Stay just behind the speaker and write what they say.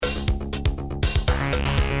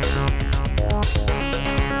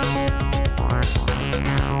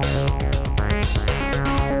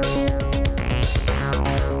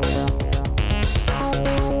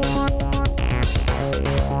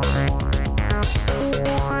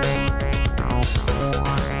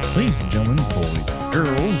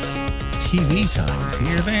TV time is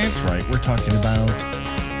here. That's right. We're talking about,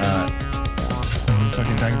 what are we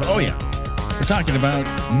fucking talking about? Oh, yeah. We're talking about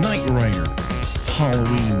Knight Rider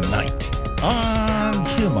Halloween Night on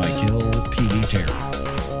Kill by Kill TV Terrors.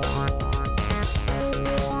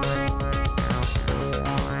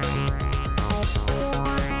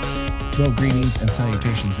 Well, greetings and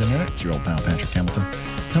salutations, Internet. It's your old pal, Patrick Hamilton,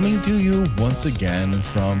 coming to you once again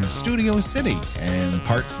from Studio City and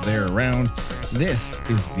parts there around. This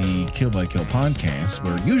is the Kill by Kill podcast,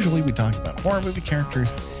 where usually we talk about horror movie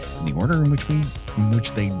characters in the order in which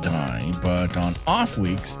they die. But on off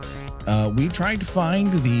weeks, we tried to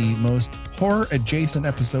find the most horror-adjacent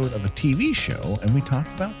episode of a TV show, and we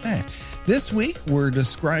talked about that. This week, we're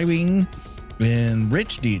describing in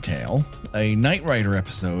rich detail a Knight Rider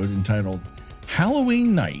episode entitled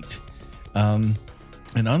Halloween Night. And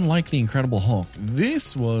unlike the Incredible Hulk,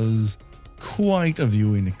 this was quite a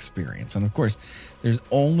viewing experience. And of course, there's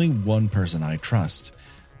only one person I trust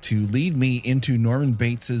to lead me into Norman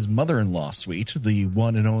Bates's mother-in-law suite, the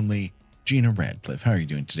one and only Gina Radcliffe. How are you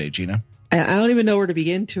doing today, Gina? I don't even know where to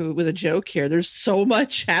begin with a joke here. There's so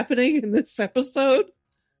much happening in this episode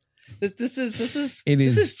that this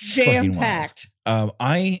is jam packed.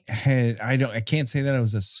 I can't say that I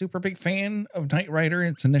was a super big fan of Knight Rider.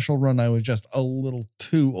 Its initial run, I was just a little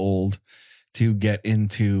too old to get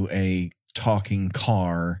into a talking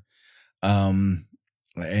car.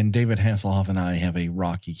 And David Hasselhoff and I have a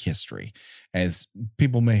rocky history, as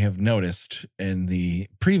people may have noticed in the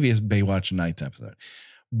previous Baywatch Nights episode.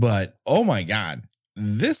 But oh my God,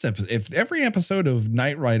 this episode, if every episode of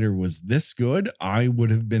Knight Rider was this good, I would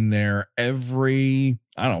have been there every,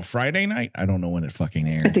 Friday night. I don't know when it fucking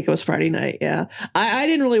aired. I think it was Friday night. Yeah. I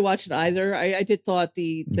didn't really watch it either. I did think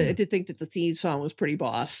that the theme song was pretty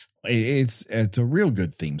boss. It's a real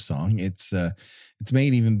good theme song. It's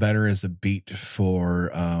made even better as a beat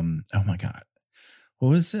for, oh my God. What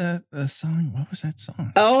was the song? What was that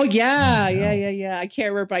song? Oh yeah. Yeah. I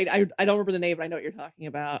can't remember. I don't remember the name, but I know what you're talking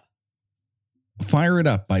about. Fire It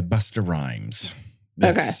Up by Busta Rhymes.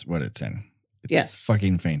 That's what it's in. It's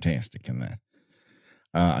fucking fantastic in that.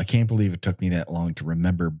 I can't believe it took me that long to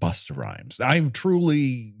remember Busta Rhymes. I've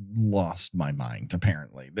truly lost my mind,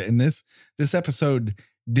 apparently. And this episode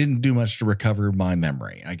didn't do much to recover my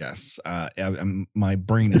memory, I guess. My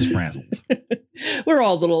brain is frazzled. We're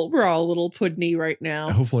all a little puddiny right now.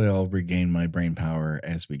 Hopefully I'll regain my brain power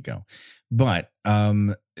as we go. But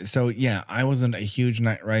so yeah, I wasn't a huge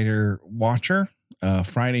Knight Rider watcher.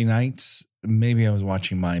 Friday nights, maybe I was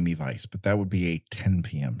watching Miami Vice, but that would be a 10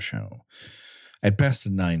 p.m. show. At best, a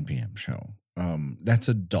 9 p.m. show. That's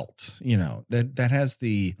adult, that has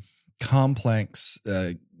the complex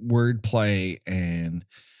wordplay and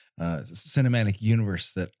cinematic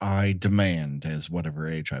universe that I demand as whatever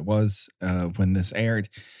age I was when this aired.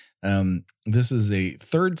 This is a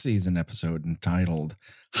third season episode entitled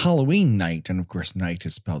Halloween Night. And of course, night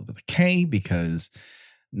is spelled with a K because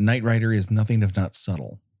Knight Rider is nothing if not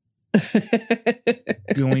subtle.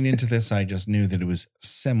 Going into this, I just knew that it was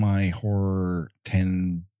semi-horror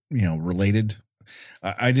 10, related.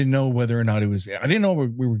 I didn't know whether or not I didn't know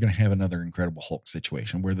we were going to have another Incredible Hulk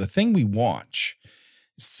situation where the thing we watch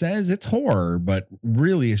says it's horror, but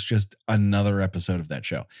really it's just another episode of that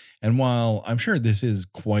show. And while I'm sure this is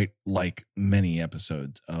quite like many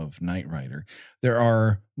episodes of Knight Rider, there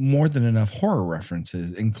are more than enough horror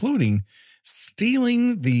references, including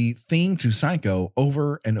stealing the theme to Psycho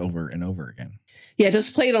over and over and over again. Yeah,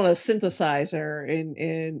 just played on a synthesizer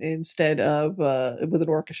instead of with an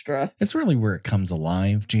orchestra. It's really where it comes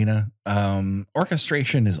alive, Gina.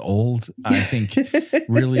 Orchestration is old. I think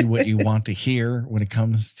really what you want to hear when it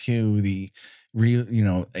comes to the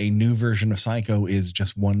real, a new version of Psycho is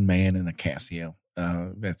just one man and a Casio.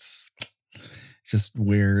 That's just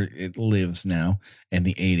where it lives now in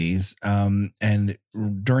the 80s. And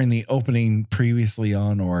during the opening previously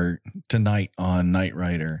on or tonight on Knight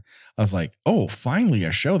Rider, I was like, oh, finally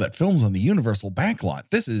a show that films on the Universal backlot.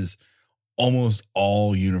 This is almost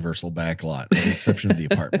all Universal backlot with the exception of the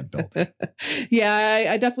apartment building. Yeah,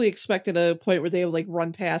 I definitely expected a point where they would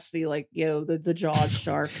run past the the Jaws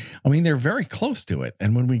shark. I mean, they're very close to it.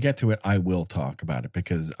 And when we get to it, I will talk about it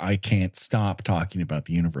because I can't stop talking about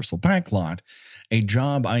the Universal backlot, a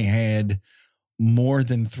job I had not more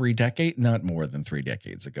than 3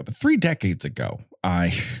 decades ago, but 3 decades ago,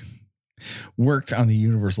 I worked on the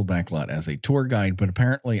Universal backlot as a tour guide, but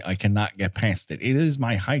apparently I cannot get past it. It is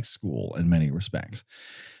my high school in many respects.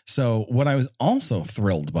 So what I was also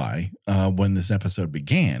thrilled by when this episode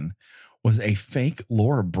began was a fake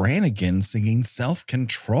Laura Branigan singing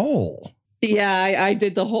Self-Control. Yeah, I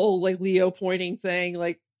did the whole Leo pointing thing.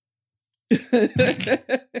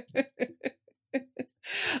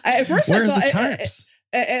 At first, Where are the tarps?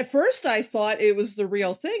 At first, I thought it was the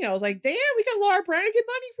real thing. I was like, "Damn, we got Laura Branigan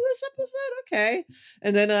money for this episode." Okay,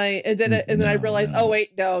 and then I realized, oh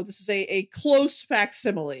wait, no, this is a close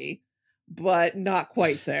facsimile, but not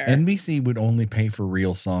quite there. NBC would only pay for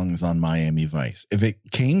real songs on Miami Vice. If it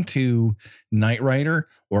came to Knight Rider,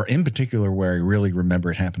 or in particular, where I really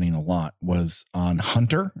remember it happening a lot, was on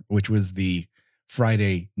Hunter, which was the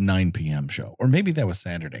Friday 9 p.m. show, or maybe that was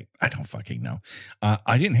Saturday. I don't fucking know.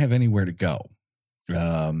 I didn't have anywhere to go.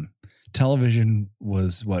 Television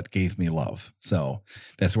was what gave me love. So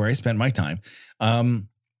that's where I spent my time.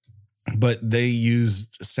 But they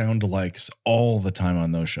used sound alikes all the time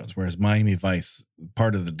on those shows. Whereas Miami Vice,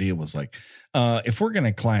 part of the deal was like, if we're going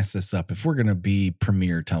to class this up, if we're going to be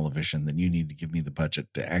premiere television, then you need to give me the budget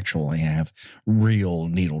to actually have real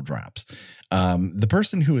needle drops. The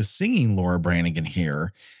person who is singing Laura Branigan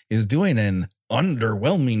here is doing an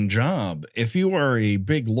underwhelming job. If you are a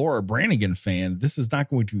big Laura Branigan fan, this is not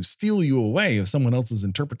going to steal you away of someone else's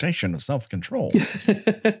interpretation of self-control.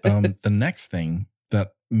 The next thing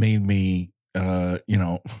that made me,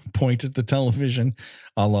 point at the television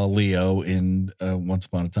a la Leo in Once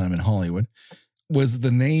Upon a Time in Hollywood was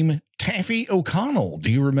the name Taffy O'Connell.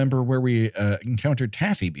 Do you remember where we encountered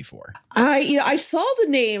Taffy before? I saw the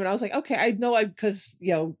name and I was like, okay, I know because,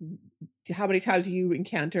 how many times do you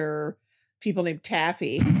encounter people named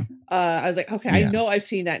Taffy? I was like, okay, I know I've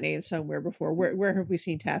seen that name somewhere before. Where have we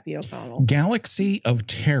seen Taffy O'Connell? Galaxy of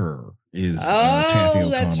Terror is Taffy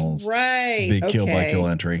O'Connell's big Kill by Kill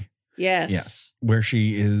entry. Yes. Where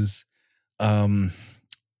she is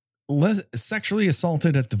sexually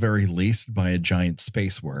assaulted at the very least by a giant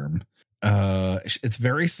space worm. It's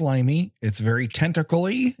very slimy. It's very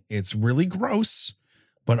tentacly. It's really gross.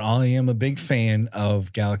 But I am a big fan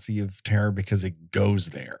of Galaxy of Terror because it goes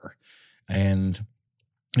there. And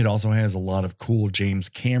it also has a lot of cool James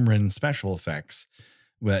Cameron special effects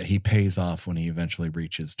that he pays off when he eventually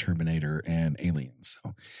reaches Terminator and Aliens.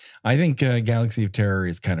 So I think Galaxy of Terror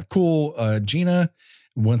is kind of cool. Gina,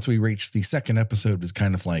 once we reached the second episode, was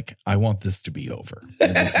kind of like, I want this to be over.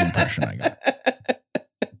 That was the impression I got.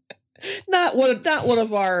 Not one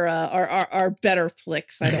of our better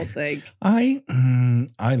flicks, I don't think.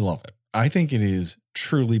 I love it. I think it is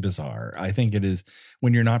truly bizarre. I think it is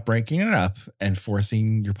when you're not breaking it up and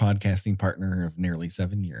forcing your podcasting partner of nearly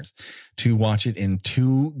 7 years to watch it in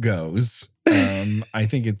 2 goes. I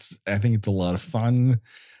think it's a lot of fun,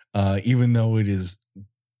 even though it is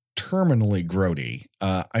terminally grody.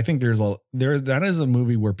 I think that is a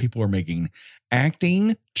movie where people are making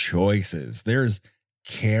acting choices. There's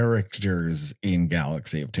characters in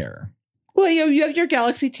Galaxy of Terror. Well, you have your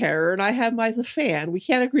Galaxy Terror, and I have the fan. We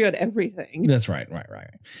can't agree on everything. That's right.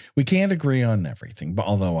 We can't agree on everything, but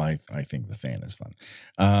although I think the fan is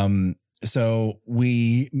fun. So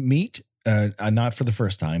we meet, not for the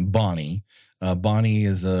first time, Bonnie. Bonnie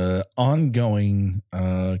is a ongoing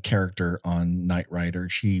character on Knight Rider.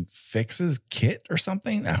 She fixes Kit or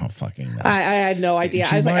something. I don't fucking know. I had no idea.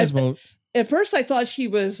 At first, I thought she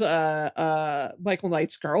was Michael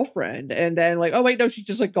Knight's girlfriend, and then oh wait, no, she's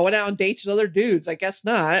just going out on dates with other dudes. I guess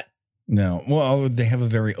not. No, well, they have a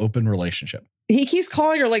very open relationship. He keeps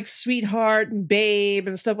calling her sweetheart and babe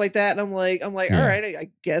and stuff like that, and I'm like, all right,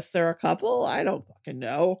 I guess they're a couple. I don't fucking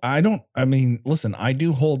know. I mean, listen, I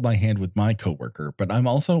do hold my hand with my coworker, but I'm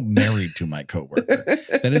also married to my coworker.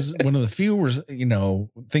 That is one of the few,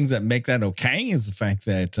 things that make that okay is the fact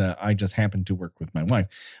that I just happen to work with my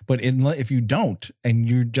wife. But if you don't, and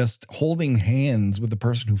you're just holding hands with the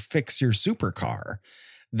person who fixed your supercar,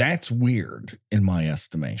 that's weird in my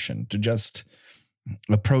estimation. To just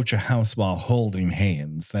approach a house while holding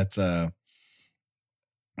hands. That's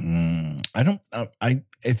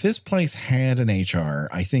if this place had an HR,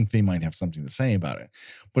 I think they might have something to say about it.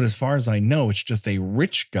 But as far as I know, it's just a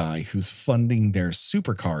rich guy who's funding their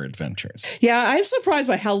supercar adventures. Yeah, I'm surprised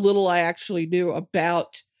by how little I actually knew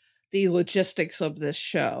about the logistics of this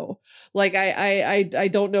show. I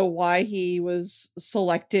don't know why he was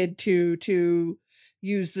selected to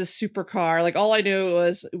use this supercar. All I knew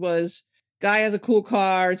was guy has a cool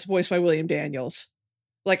car. It's voiced by William Daniels.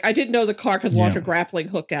 I didn't know the car could launch a grappling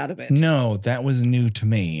hook out of it. No, that was new to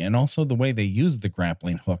me. And also the way they used the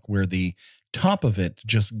grappling hook, where the top of it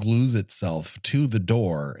just glues itself to the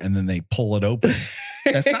door and then they pull it open.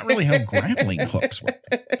 That's not really how grappling hooks work.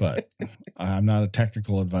 But I'm not a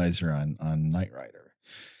technical advisor on Knight Rider.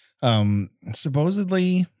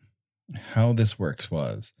 Supposedly, how this works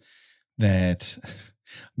was that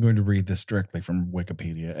I'm going to read this directly from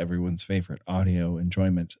Wikipedia, everyone's favorite audio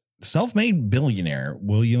enjoyment. Self-made billionaire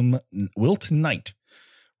Wilt Knight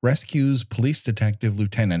rescues police detective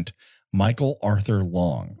Lieutenant Michael Arthur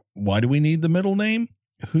Long. Why do we need the middle name?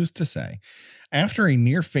 Who's to say? After a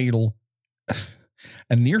near fatal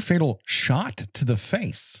shot to the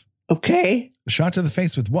face. Okay. Shot to the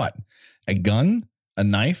face with what? A gun? A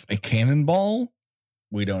knife? A cannonball?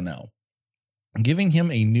 We don't know. Giving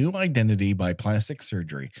him a new identity by plastic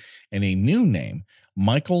surgery and a new name,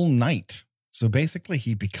 Michael Knight. So basically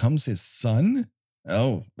he becomes his son?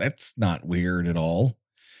 Oh, that's not weird at all.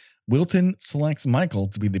 Wilton selects Michael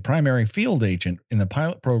to be the primary field agent in the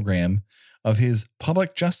pilot program of his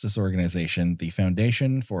public justice organization, the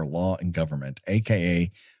Foundation for Law and Government, aka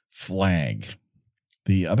FLAG.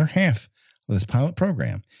 The other half of this pilot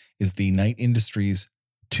program is the Knight Industries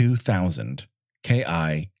 2000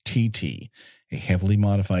 KITT, a heavily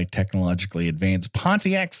modified, technologically advanced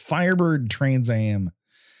Pontiac Firebird Trans Am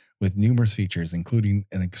with numerous features, including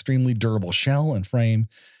an extremely durable shell and frame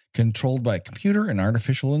controlled by computer and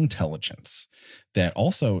artificial intelligence that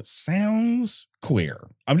also sounds queer.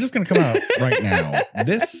 I'm just going to come out right now.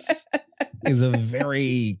 This is a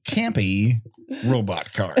very campy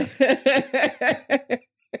robot car.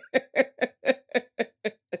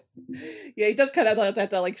 Yeah, he does kind of have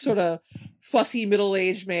that like sort of fussy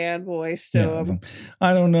middle-aged man voice to him.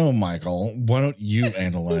 I don't know, Michael. Why don't you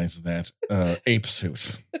analyze that ape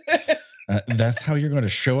suit? That's how you're going to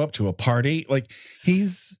show up to a party. Like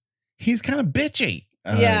he's kind of bitchy.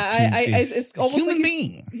 It's almost human like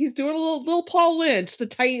being. He's doing a little Paul Lynch, the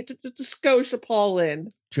skosh of Paul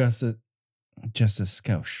Lynch. Just a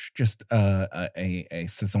skosh, just a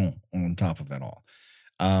saison on top of it all.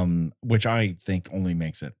 Which I think only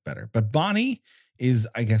makes it better. But Bonnie is,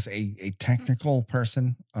 I guess, a technical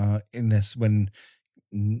person in this. When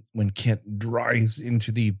Kit drives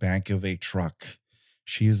into the back of a truck,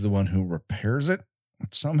 she is the one who repairs it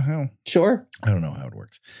somehow. Sure. I don't know how it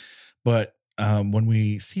works. But when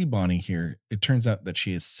we see Bonnie here, it turns out that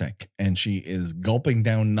she is sick and she is gulping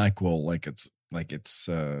down NyQuil like it's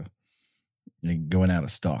going out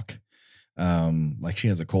of stock. Like she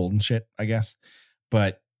has a cold and shit, I guess.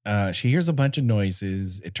 But she hears a bunch of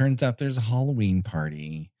noises. It turns out there's a Halloween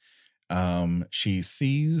party. She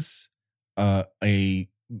sees a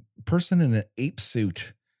person in an ape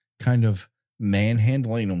suit kind of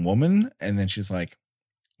manhandling a woman. And then she's like,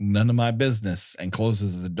 none of my business, and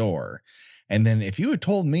closes the door. And then if you had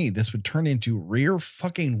told me this would turn into Rear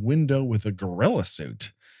fucking Window with a gorilla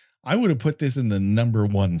suit, I would have put this in the number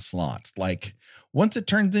 1 slot. Like once it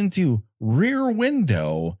turns into Rear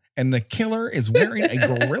Window and the killer is wearing a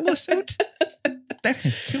gorilla suit, that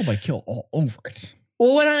has Kill by Kill all over it.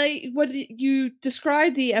 Well, when you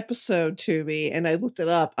described the episode to me and I looked it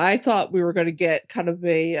up, I thought we were going to get kind of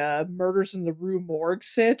a Murders in the Rue Morgue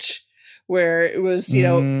sitch, where it was,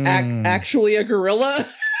 actually a gorilla,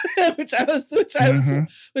 which I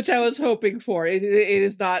was hoping for. It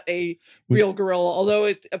is not a real gorilla, although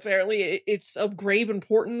it's of grave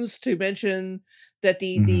importance to mention that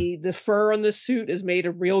the fur on the suit is made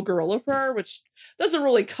of real gorilla fur, which doesn't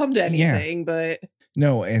really come to anything, but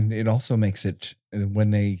no, and it also makes it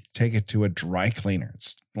when they take it to a dry cleaner.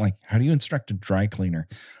 It's like, how do you instruct a dry cleaner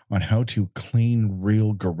on how to clean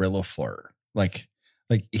real gorilla fur? Like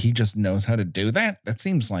he just knows how to do that. That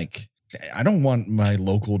seems like I don't want my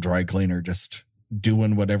local dry cleaner just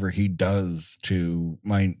doing whatever he does to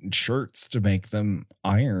my shirts to make them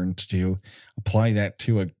ironed, to apply that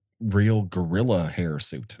to a real gorilla hair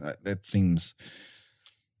suit. That seems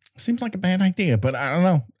like a bad idea, but I don't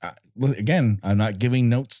know. Again, I'm not giving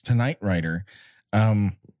notes to Knight Rider.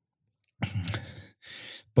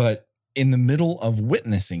 But in the middle of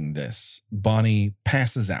witnessing this, Bonnie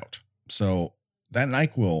passes out. So that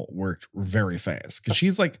NyQuil worked very fast because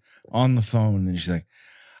she's like on the phone and she's like,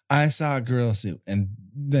 I saw a gorilla suit, and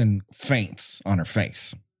then faints on her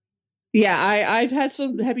face. Yeah, I've had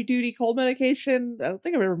some heavy duty cold medication. I don't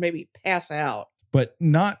think I've ever maybe pass out. But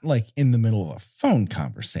not like in the middle of a phone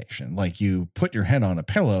conversation. Like you put your head on a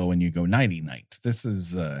pillow and you go nighty night. This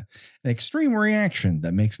is an extreme reaction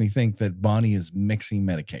that makes me think that Bonnie is mixing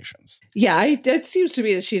medications. Yeah, it seems to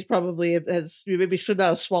me that she's probably maybe should not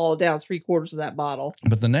have swallowed down 3/4 of that bottle.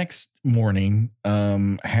 But the next morning,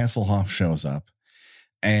 Hasselhoff shows up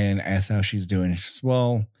and asks how she's doing. She says,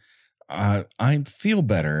 well, I feel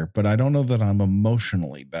better, but I don't know that I'm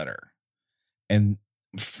emotionally better. And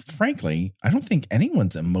frankly, I don't think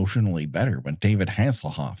anyone's emotionally better when David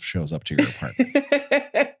Hasselhoff shows up to your apartment.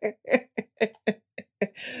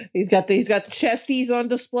 He's got the chesties on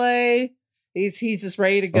display. He's just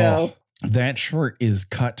ready to go. Oh, that shirt is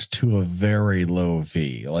cut to a very low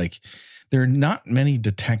V. Like there are not many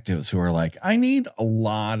detectives who are like, I need a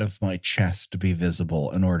lot of my chest to be visible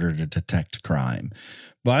in order to detect crime.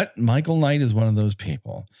 But Michael Knight is one of those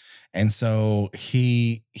people. And so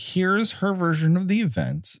he hears her version of the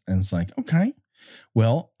events and it's like, okay,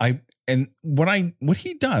 well, what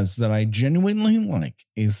he does that I genuinely like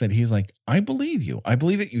is that he's like, I believe you. I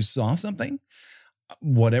believe that you saw something.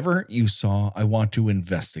 Whatever you saw, I want to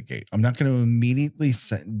investigate. I'm not going to immediately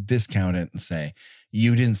discount it and say,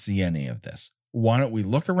 you didn't see any of this. Why don't we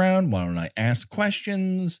look around? Why don't I ask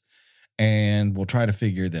questions? And we'll try to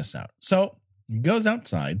figure this out. So he goes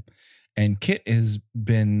outside and Kit has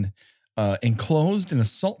been enclosed in a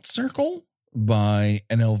salt circle by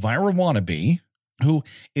an Elvira wannabe who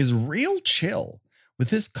is real chill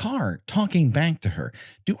with his car talking back to her.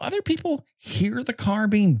 Do other people hear the car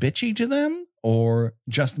being bitchy to them or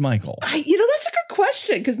just Michael? That's a good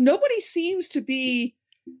question because nobody seems to be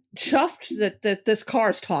chuffed that this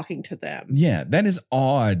car is talking to them. Yeah, that is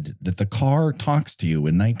odd that the car talks to you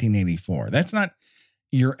in 1984. That's not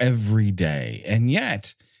your everyday. And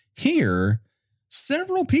yet here,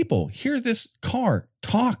 several people hear this car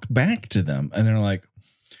talk back to them and they're like,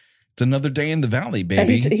 it's another day in the valley,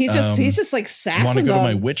 baby. He's just like sassing. Want to go to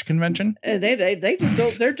my witch convention? And they just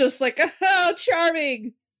don't. They're just like, oh,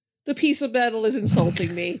 charming. The piece of metal is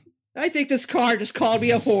insulting me. I think this car just called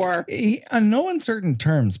me a whore. He, on no uncertain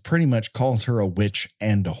terms, pretty much calls her a witch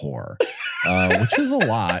and a whore, which is a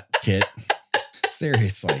lot, Kit.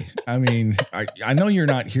 Seriously. I mean, I know you're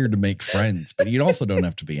not here to make friends, but you also don't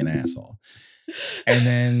have to be an asshole. And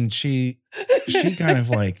then she kind of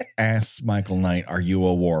like asks Michael Knight, are you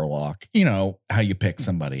a warlock? You know, how you pick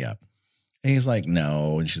somebody up. And he's like,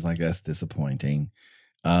 no. And she's like, that's disappointing.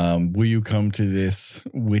 Will you come to this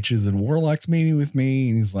witches and warlocks meeting with me?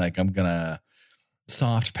 And he's like, I'm going to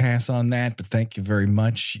soft pass on that, but thank you very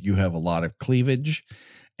much. You have a lot of cleavage.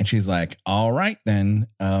 And she's like, all right, then.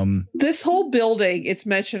 This whole building, it's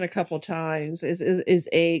mentioned a couple of times, is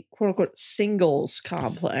a quote unquote singles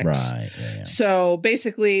complex. Right. Yeah. So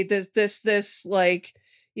basically this like,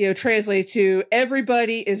 translate to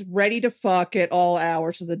everybody is ready to fuck at all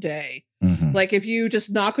hours of the day. Mm-hmm. Like if you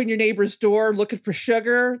just knock on your neighbor's door looking for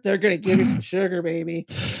sugar, they're going to give you some sugar, baby.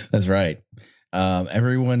 That's right.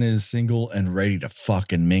 Everyone is single and ready to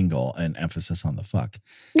fuck and mingle, and emphasis on the fuck.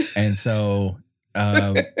 And so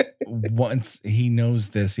once he knows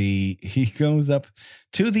this, he goes up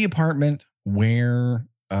to the apartment where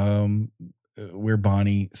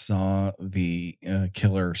Bonnie saw the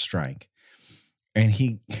killer strike, and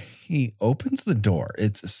he opens the door.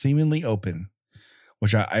 It's seemingly open,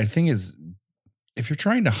 which I think is, if you're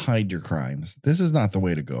trying to hide your crimes, this is not the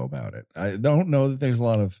way to go about it. I don't know that there's a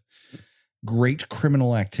lot of great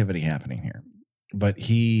criminal activity happening here, but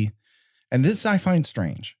and this I find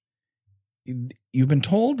strange. You've been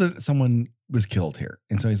told that someone was killed here.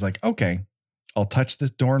 And so he's like, okay, I'll touch this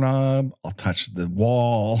doorknob. I'll touch the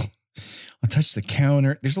wall. I'll touch the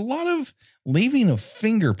counter. There's a lot of leaving of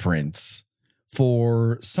fingerprints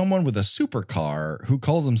for someone with a supercar who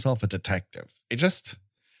calls himself a detective.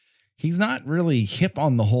 He's not really hip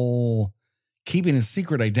on the whole keeping his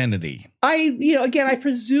secret identity. I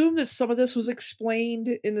presume that some of this was explained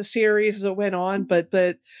in the series as it went on, but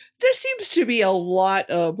there seems to be a lot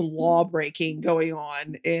of law breaking going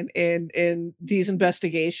on in these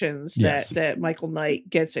investigations that Michael Knight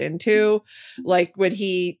gets into, like when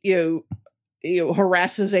he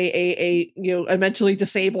harasses a mentally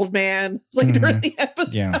disabled man during the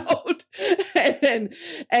episode. And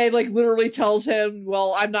like literally tells him,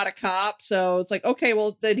 well, I'm not a cop. So it's like, okay,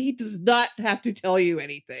 well then he does not have to tell you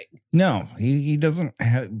anything. No, he doesn't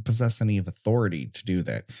possess any authority to do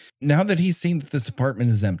that. Now that he's seen that this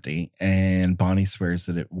apartment is empty and Bonnie swears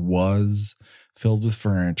that it was filled with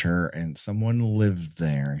furniture and someone lived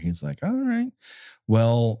there, he's like, all right,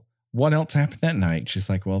 well, what else happened that night? She's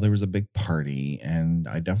like, well, there was a big party, and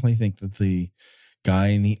I definitely think that the guy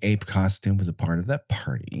in the ape costume was a part of that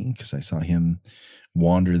party because I saw him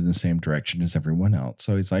wander in the same direction as everyone else.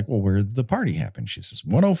 So he's like, well, where did the party happen? She says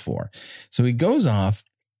 104. So he goes off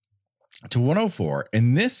to 104,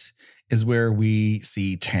 and this is where we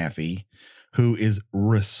see Taffy, who is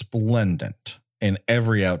resplendent in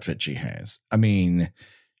every outfit she has. I mean,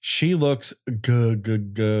 she looks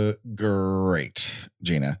great,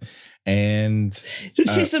 Gina. And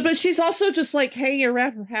she's also just like hanging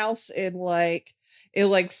around her house in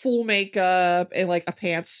full makeup and like a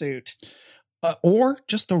pantsuit. Or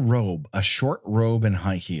just a short robe and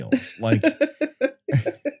high heels. Like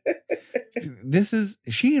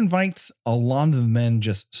she invites a lot of men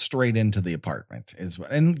just straight into the apartment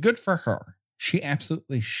and good for her. She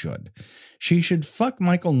absolutely should. She should fuck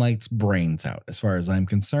Michael Knight's brains out. As far as I'm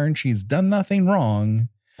concerned, she's done nothing wrong.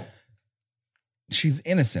 She's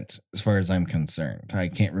innocent as far as I'm concerned. I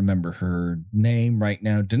can't remember her name right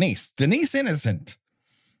now. Denise Innocent.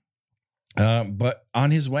 But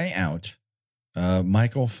on his way out,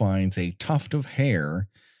 Michael finds a tuft of hair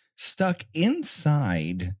stuck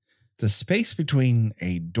inside the space between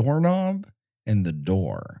a doorknob and the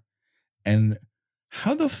door. And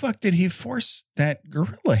how the fuck did he force that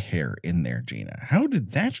gorilla hair in there, Gina? How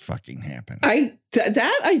did that fucking happen? I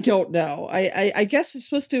don't know. I guess it's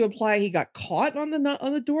supposed to imply he got caught on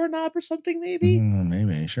the doorknob or something, maybe.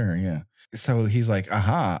 Maybe, sure, yeah. So he's like,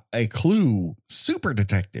 aha, a clue, super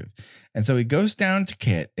detective. And so he goes down to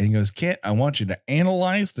Kit and he goes, Kit, I want you to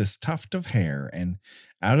analyze this tuft of hair. And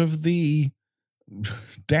out of the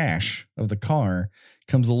dash of the car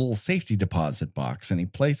comes a little safety deposit box, and he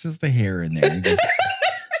places the hair in there. He goes,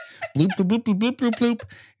 bloop, bloop, bloop, bloop, bloop, bloop.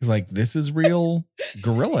 He's like, this is real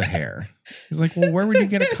gorilla hair. He's like, well, where would you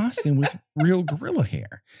get a costume with real gorilla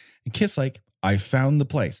hair? And Kit's like, I found the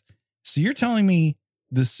place. So you're telling me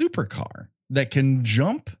the supercar that can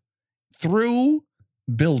jump through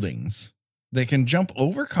buildings, that can jump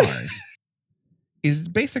over cars, is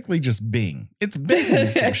basically just Bing. It's Bing and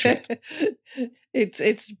some shit.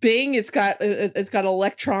 It's Bing. It's got an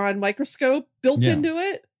electron microscope built into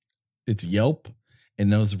it. It's Yelp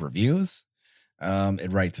in those reviews.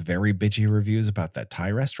 It writes very bitchy reviews about that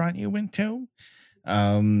Thai restaurant you went to.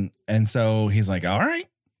 And so he's like, all right.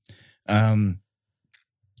 And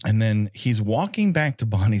then he's walking back to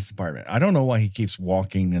Bonnie's apartment. I don't know why he keeps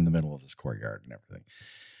walking in the middle of this courtyard and everything.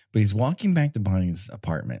 But he's walking back to Bonnie's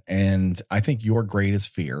apartment. And I think your greatest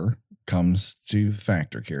fear comes to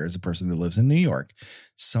factor here as a person who lives in New York.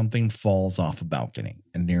 Something falls off a balcony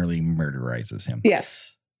and nearly murderizes him.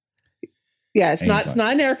 Yes. Yeah, it's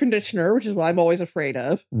not an air conditioner, which is what I'm always afraid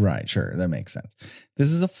of. Right, sure. That makes sense.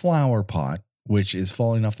 This is a flower pot, which is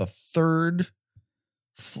falling off the 3rd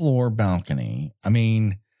floor balcony. I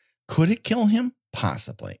mean, could it kill him?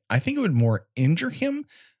 Possibly. I think it would more injure him.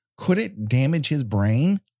 Could it damage his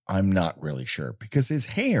brain? I'm not really sure, because his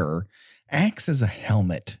hair acts as a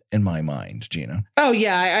helmet in my mind, Gina. Oh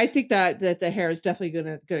yeah, I think that the hair is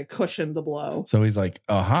definitely gonna cushion the blow. So he's like,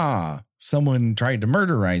 aha, someone tried to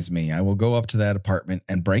murderize me. I will go up to that apartment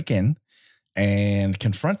and break in and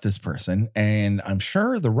confront this person. And I'm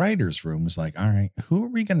sure the writer's room was like, all right, who are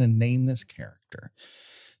we going to name this character?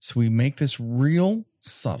 So we make this real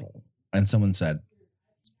subtle. And someone said,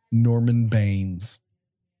 Norman Baines.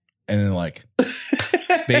 And then like,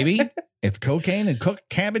 baby, it's cocaine and cooked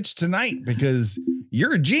cabbage tonight because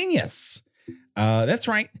you're a genius. That's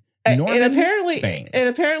right. Norman and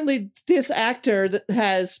apparently this actor that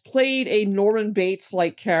has played a Norman Bates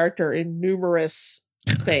like character in numerous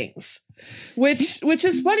things, which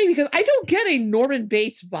is funny because I don't get a Norman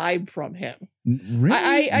Bates vibe from him.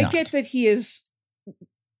 Really? I get that he is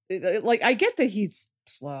like, I get that he's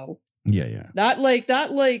slow. Yeah. Not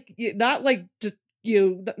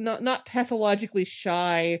pathologically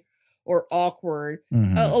shy or awkward.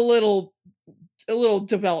 Mm-hmm. A little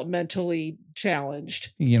developmentally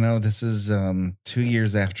challenged. You know, this is 2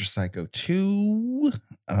 years after Psycho 2,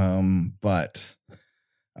 but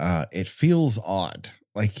it feels odd.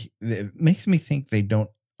 Like, it makes me think they don't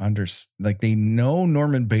understand. Like, they know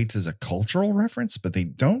Norman Bates is a cultural reference, but they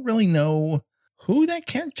don't really know who that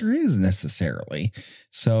character is necessarily.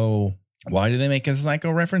 So why do they make a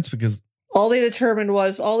Psycho reference? Because all they determined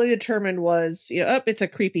was, it's a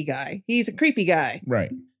creepy guy. He's a creepy guy.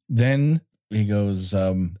 Right. Then he goes,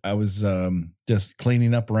 I was just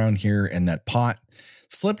cleaning up around here and that pot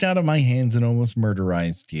slipped out of my hands and almost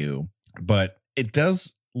murderized you. But it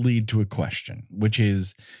does lead to a question, which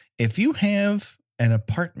is, if you have an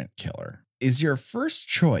apartment killer, is your first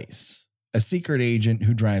choice a secret agent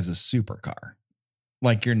who drives a supercar?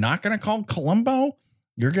 Like, you're not going to call Columbo?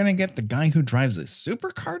 You're going to get the guy who drives a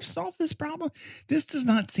supercar to solve this problem? This does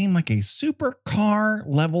not seem like a supercar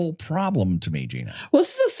level problem to me, Gina. Well,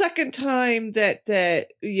 this is the second time that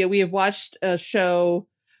we have watched a show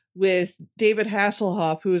with David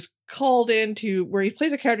Hasselhoff, who is called into, where he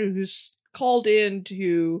plays a character who's called in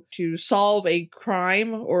to solve a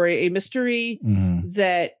crime or a mystery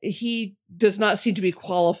that he does not seem to be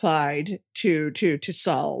qualified to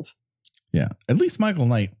solve. Yeah, at least Michael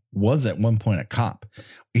Knight was at one point a cop.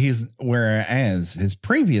 Whereas his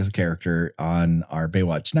previous character on our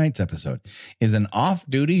Baywatch Nights episode is an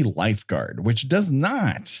off-duty lifeguard, which does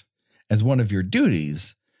not, as one of your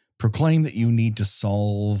duties, proclaim that you need to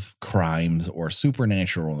solve crimes or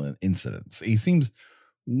supernatural incidents. He seems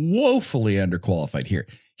woefully underqualified here.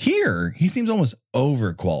 Here, he seems almost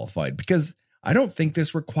overqualified because I don't think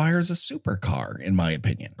this requires a supercar, in my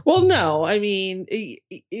opinion. Well, no, I mean,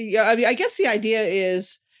 I guess the idea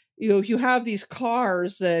is, you have these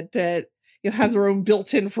cars that have their own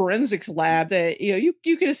built-in forensics lab that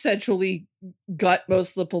you can essentially gut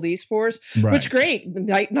most of the police force. Right. Which great,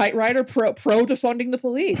 Knight Rider pro defunding the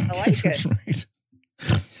police. I like it. Right.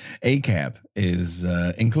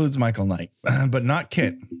 ACAB includes Michael Knight, but not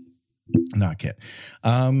Kit. Not Kit.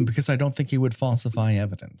 Because I don't think he would falsify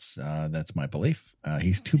evidence. That's my belief.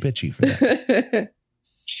 He's too bitchy for that.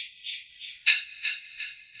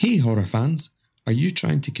 Hey, horror fans. Are you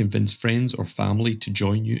trying to convince friends or family to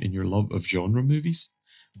join you in your love of genre movies?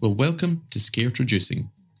 Well, welcome to Scaretroducing,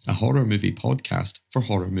 a horror movie podcast for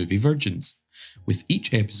horror movie virgins. With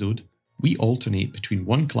each episode, we alternate between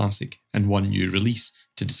one classic and one new release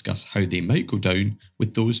to discuss how they might go down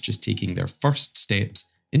with those just taking their first steps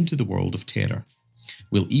into the world of terror.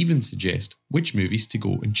 We'll even suggest which movies to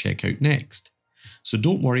go and check out next. So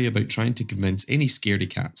don't worry about trying to convince any scaredy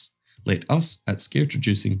cats. Let us at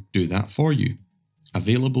Scaretroducing do that for you.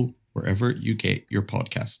 Available wherever you get your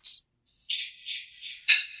podcasts.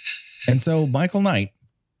 And so Michael Knight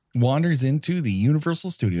wanders into the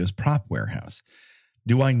Universal Studios prop warehouse.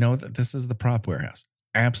 Do I know that this is the prop warehouse?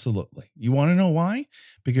 Absolutely. You want to know why?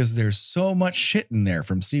 Because there's so much shit in there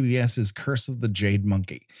from CBS's Curse of the Jade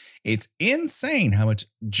Monkey. It's insane how much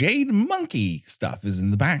Jade Monkey stuff is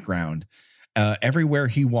in the background. Everywhere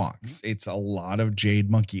he walks, it's a lot of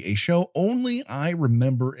Jade Monkey, a show only I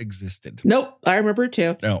remember existed. Nope, I remember it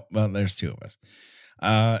too. No, well, there's two of us.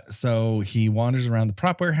 So he wanders around the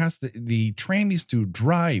prop warehouse. The tram used to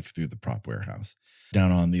drive through the prop warehouse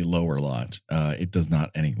down on the lower lot. It does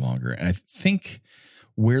not any longer. I think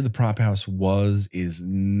where the prop house was is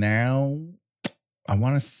now, I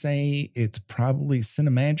want to say it's probably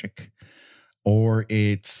Cinemagic, or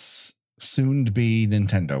it's soon to be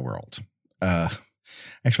Nintendo World.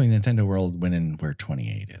 Actually, Nintendo World went in where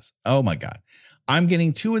 28 is. Oh my God. I'm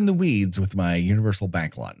getting too in the weeds with my Universal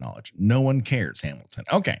backlot knowledge. No one cares, Hamilton.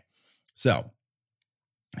 Okay. So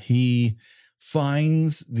he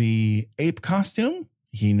finds the ape costume.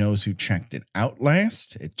 He knows who checked it out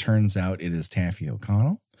last. It turns out it is Taffy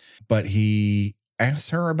O'Connell, but he asks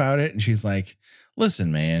her about it. And she's like,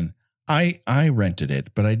 listen, man, I rented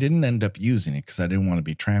it, but I didn't end up using it because I didn't want to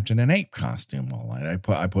be trapped in an ape costume all night.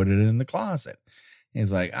 I put it in the closet.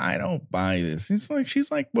 He's like, I don't buy this.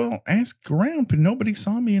 She's like, well, ask around, but nobody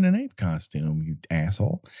saw me in an ape costume, you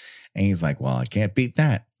asshole. And he's like, well, I can't beat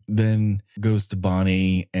that. Then goes to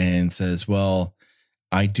Bonnie and says, well,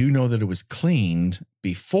 I do know that it was cleaned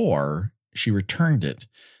before she returned it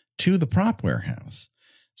to the prop warehouse.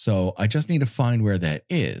 So I just need to find where that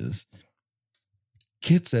is.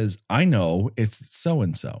 Kit says, I know, it's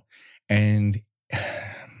so-and-so. And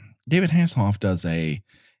David Hasselhoff does a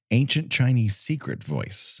ancient Chinese secret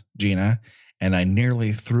voice, Gina, and I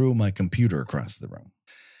nearly threw my computer across the room.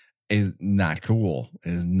 It's not cool. It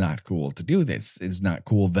is not cool to do this. It's not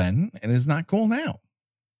cool then, and it's not cool now.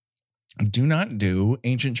 Do not do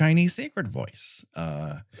ancient Chinese secret voice.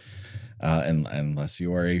 Unless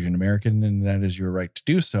you are Asian American, and that is your right to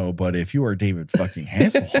do so. But if you are David fucking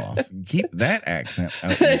Hasselhoff, keep that accent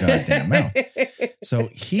out your goddamn mouth. So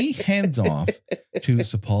he heads off to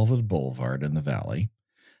Sepulveda Boulevard in the Valley.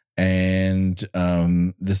 And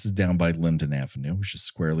this is down by Linden Avenue, which is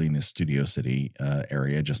squarely in the Studio City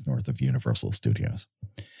area, just north of Universal Studios.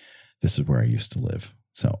 This is where I used to live,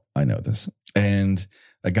 so I know this. And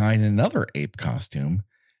a guy in another ape costume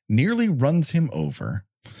nearly runs him over.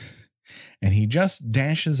 And he just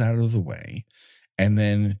dashes out of the way and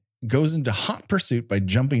then goes into hot pursuit by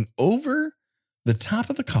jumping over the top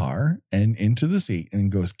of the car and into the seat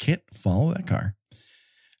and goes, Kit, follow that car.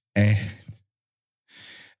 And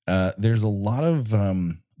there's a lot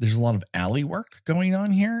of alley work going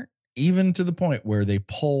on here, even to the point where they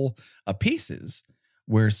pull pieces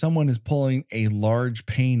where someone is pulling a large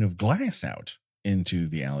pane of glass out into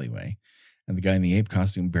the alleyway. And the guy in the ape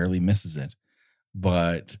costume barely misses it.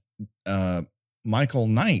 But Michael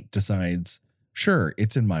Knight decides, sure,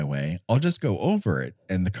 it's in my way. I'll just go over it.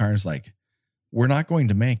 And the car's like, we're not going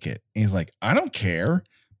to make it. And he's like, I don't care.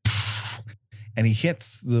 And he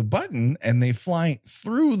hits the button and they fly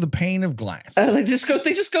through the pane of glass. They just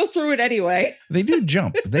go through it anyway. They do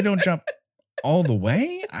jump. They don't jump all the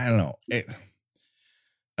way. I don't know.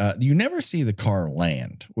 You never see the car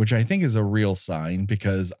land, which I think is a real sign,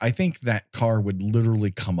 because I think that car would literally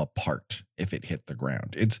come apart if it hit the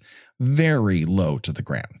ground. It's very low to the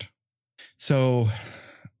ground. So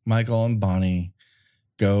Michael and Bonnie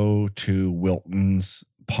go to Wilton's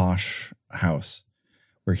posh house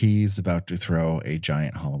where he's about to throw a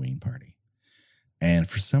giant Halloween party. And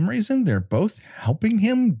for some reason, they're both helping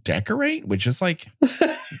him decorate, which is like,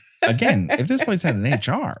 again, if this place had an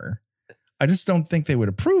HR, I just don't think they would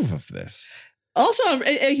approve of this. Also,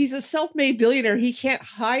 he's a self-made billionaire. He can't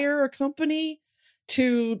hire a company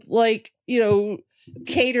to, like, you know,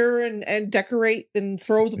 cater and decorate and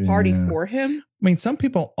throw the party for him. I mean, some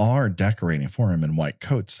people are decorating for him in white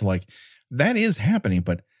coats. So, like, that is happening.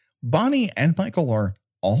 But Bonnie and Michael are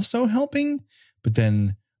also helping. But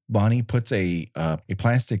then Bonnie puts a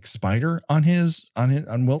plastic spider on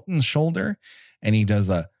Wilton's shoulder, and he does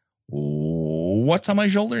a "What's on my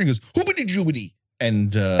shoulder?" And he goes "Hoobity joobity,"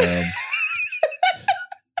 and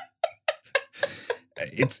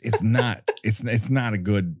it's not a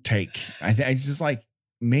good take. I just like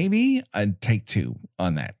maybe a take 2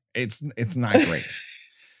 on that. It's not great.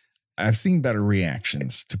 I've seen better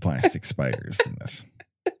reactions to plastic spiders than this.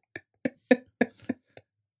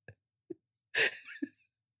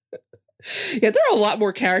 Yeah, there are a lot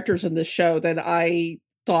more characters in this show than I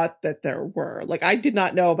thought that there were. Like, I did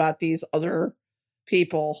not know about these other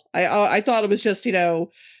people. I thought it was just,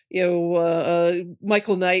 Michael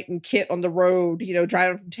Knight and Kit on the road,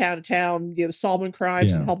 driving from town to town, solving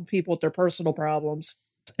crimes and helping people with their personal problems.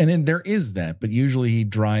 And then there is that, but usually he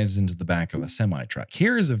drives into the back of a semi-truck.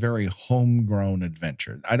 Here is a very homegrown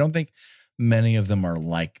adventure. I don't think many of them are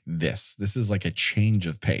like this. This is like a change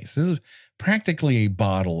of pace. This is practically a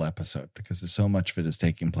bottle episode because so much of it is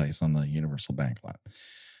taking place on the Universal Bank lot.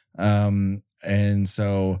 And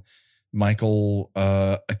so Michael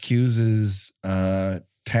accuses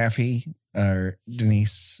Taffy or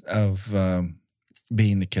Denise of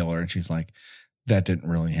being the killer, and she's like, that didn't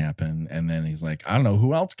really happen. And then he's like, I don't know,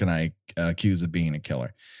 who else can I accuse of being a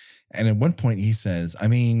killer? And at one point he says, I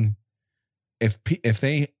mean, if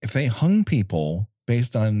they hung people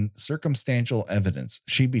based on circumstantial evidence,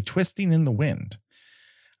 she'd be twisting in the wind.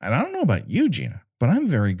 And I don't know about you, Gina, but I'm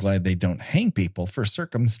very glad they don't hang people for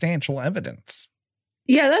circumstantial evidence.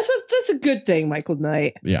 Yeah, that's a good thing, Michael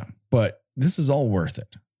Knight. Yeah, but this is all worth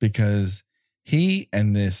it because he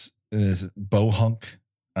and this bohunk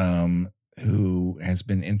who has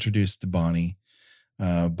been introduced to Bonnie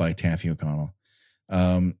by Taffy O'Connell.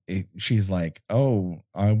 She's like, oh,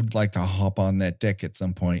 I would like to hop on that deck at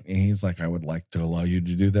some point. And he's like, I would like to allow you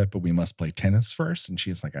to do that, but we must play tennis first. And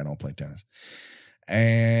she's like, I don't play tennis.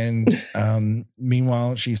 And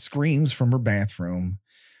meanwhile, she screams from her bathroom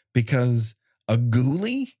because a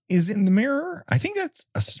ghoulie is in the mirror. I think that's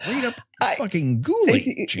a straight up fucking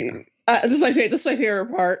ghoulie. This is my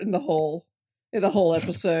favorite part in the whole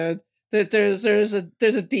episode. That there's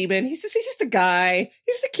a demon. He's just a guy.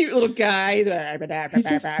 He's the cute little guy. He's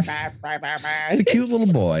a cute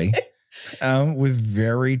little boy with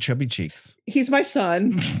very chubby cheeks. He's my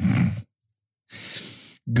son.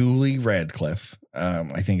 Ghoulie Radcliffe,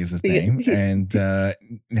 I think is his name. And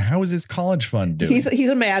how is his college fund doing? He's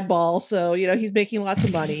a mad ball, so he's making lots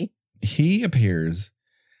of money. He appears,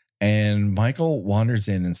 and Michael wanders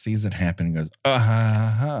in and sees it happen and goes,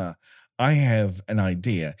 I have an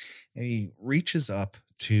idea. And he reaches up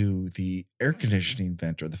to the air conditioning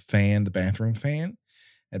vent or the fan, the bathroom fan,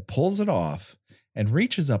 and pulls it off and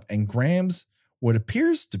reaches up and grabs what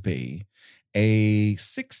appears to be a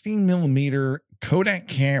 16 millimeter Kodak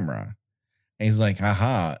camera. And he's like,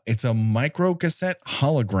 aha, it's a micro cassette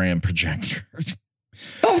hologram projector.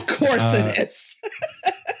 Of course it is.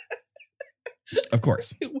 Of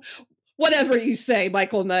course. Whatever you say,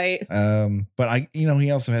 Michael Knight. But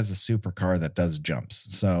he also has a supercar that does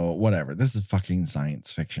jumps. So whatever. This is fucking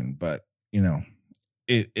science fiction, but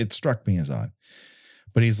it struck me as odd.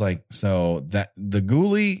 But he's like, so that the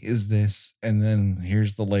ghoulie is this, and then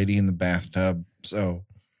here's the lady in the bathtub. So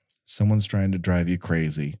someone's trying to drive you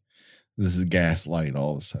crazy. This is gaslight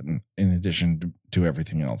all of a sudden, in addition to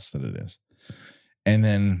everything else that it is. And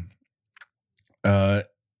then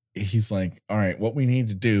he's like, all right, what we need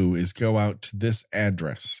to do is go out to this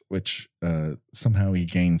address, which somehow he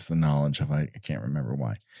gains the knowledge of. I can't remember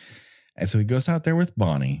why. And so he goes out there with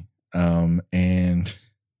Bonnie, and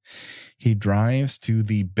he drives to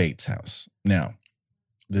the Bates house. Now,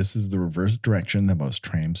 this is the reverse direction that most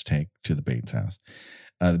trams take to the Bates house.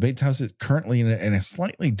 The Bates house is currently in a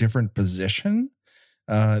slightly different position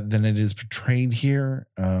than it is portrayed here.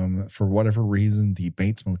 For whatever reason, the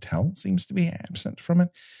Bates Motel seems to be absent from it.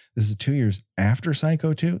 This is 2 years after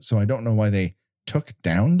Psycho 2, so I don't know why they took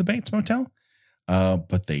down the Bates Motel,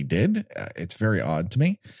 but they did. It's very odd to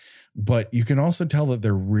me. But you can also tell that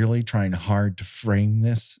they're really trying hard to frame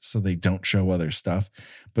this so they don't show other stuff.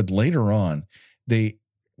 But later on, they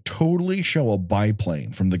totally show a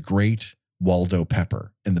biplane from the great Waldo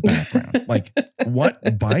Pepper in the background. Like,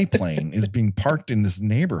 what biplane is being parked in this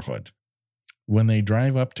neighborhood? when they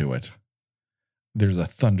drive up to it, there's a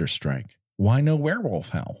thunder strike. Why no werewolf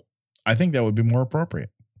howl? I think that would be more appropriate.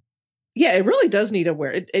 Yeah, it really does need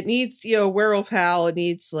it needs, werewolf howl. It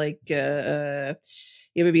needs like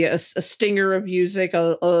maybe a stinger of music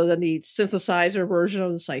other than the synthesizer version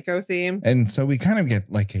of the Psycho theme. And so we kind of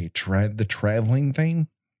get like the traveling theme,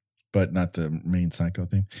 but not the main Psycho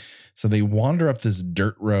theme. So they wander up this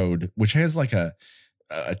dirt road, which has like a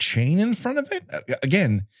chain in front of it.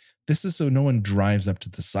 Again, this is so no one drives up to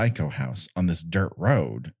the Psycho house on this dirt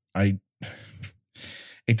road.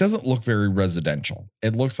 It doesn't look very residential.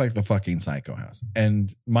 It looks like the fucking Psycho house.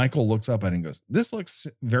 And Michael looks up at it and goes, "This looks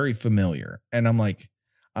very familiar." And I'm like,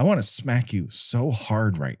 I want to smack you so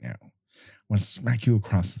hard right now. I want to smack you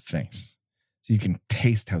across the face so you can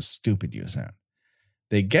taste how stupid you sound.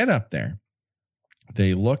 They get up there.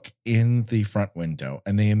 They look in the front window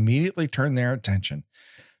and they immediately turn their attention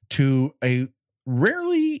to a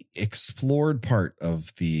rarely explored part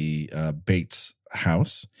of the Bates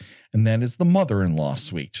house, and that is the mother-in-law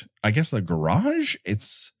suite. I guess the garage.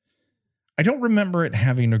 I don't remember it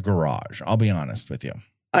having a garage. I'll be honest with you.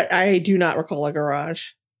 I do not recall a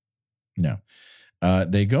garage. No.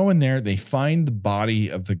 They go in there. They find the body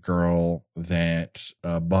of the girl that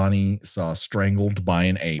Bonnie saw strangled by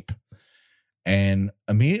an ape. And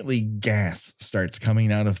immediately gas starts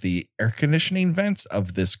coming out of the air conditioning vents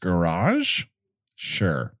of this garage.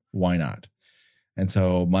 Sure, why not? And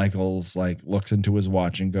so Michael's like looks into his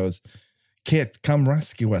watch and goes, "Kit, come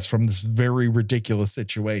rescue us from this very ridiculous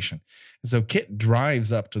situation." And so Kit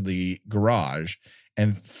drives up to the garage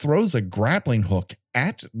and throws a grappling hook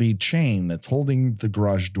at the chain that's holding the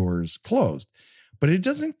garage doors closed. But it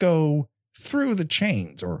doesn't go through the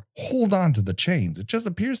chains or hold on to the chains. It just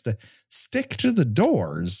appears to stick to the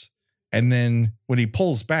doors. And then when he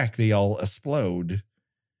pulls back, they all explode.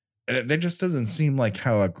 That just doesn't seem like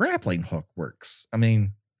how a grappling hook works. I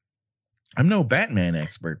mean, I'm no Batman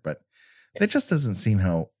expert, but that just doesn't seem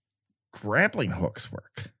how grappling hooks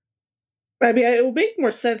work. I mean, it would make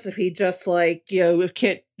more sense if he just if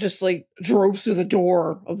Kit just drove through the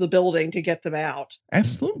door of the building to get them out.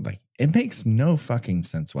 Absolutely. It makes no fucking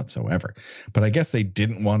sense whatsoever. But I guess they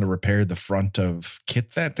didn't want to repair the front of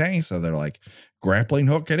Kit that day. So they're like, grappling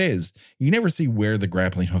hook it is. You never see where the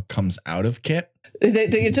grappling hook comes out of Kit.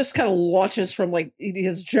 It just kind of launches from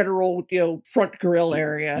his general, front grill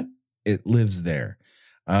area. It lives there.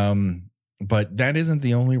 But that isn't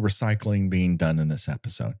the only recycling being done in this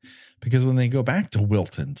episode, because when they go back to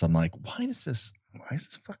Wilton's, I'm like, why does this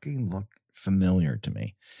fucking look familiar to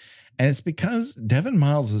me? And it's because Devin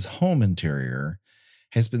Miles's home interior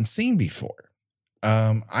has been seen before.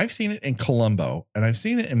 I've seen it in Columbo and I've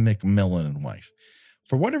seen it in McMillan and Wife.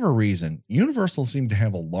 For whatever reason, Universal seemed to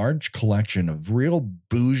have a large collection of real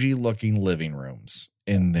bougie looking living rooms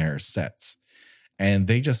in their sets. And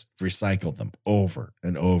they just recycled them over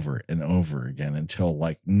and over and over again until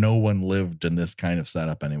no one lived in this kind of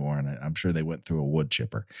setup anymore. And I'm sure they went through a wood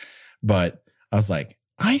chipper. But I was like,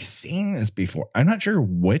 I've seen this before. I'm not sure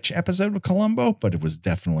which episode of Columbo, but it was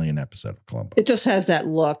definitely an episode of Columbo. It just has that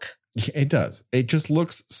look. It does. It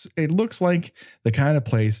looks like the kind of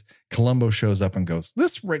place Columbo shows up and goes,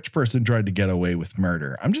 "This rich person tried to get away with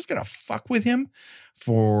murder. I'm just going to fuck with him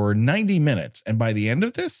for 90 minutes. And by the end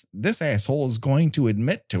of this asshole is going to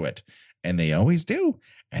admit to it." And they always do.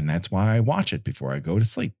 And that's why I watch it before I go to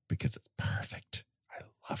sleep, because it's perfect. I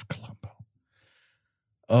love Columbo.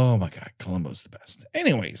 Oh my God. Columbo's the best.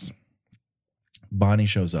 Anyways, Bonnie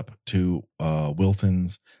shows up to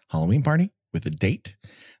Wilton's Halloween party with a date.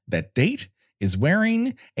 That date is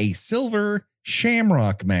wearing a silver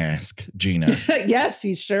shamrock mask, Gina. Yes,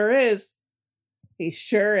 he sure is. He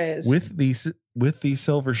sure is. With the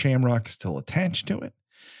silver shamrock still attached to it.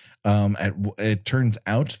 It turns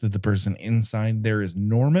out that the person inside there is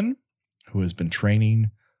Norman, who has been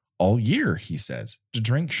training all year, he says, to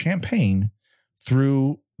drink champagne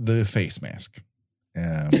through the face mask.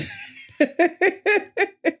 I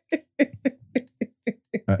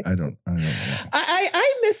don't know.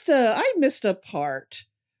 I missed a part.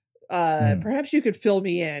 Perhaps you could fill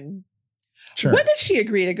me in. Sure. When did she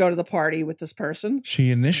agree to go to the party with this person? She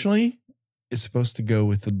initially is supposed to go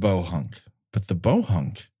with the bohunk, but the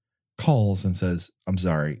bohunk calls and says, "I'm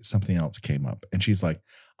sorry, something else came up." And she's like,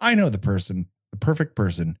 "I know the perfect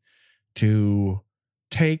person to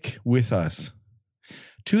take with us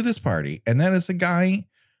to this party. And that is a guy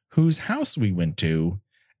whose house we went to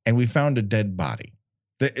and we found a dead body."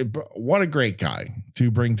 What a great guy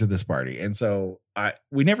to bring to this party. And so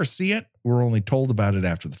we never see it. We're only told about it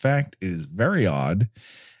after the fact. It is very odd.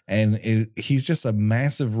 And he's just a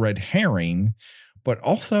massive red herring, but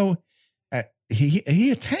also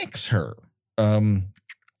he attacks her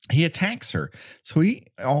he attacks her. So he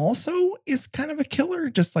also is kind of a killer,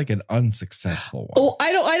 just like an unsuccessful one. Oh,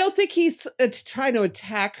 I don't think he's trying to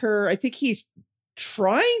attack her. I think he's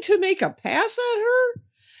trying to make a pass at her,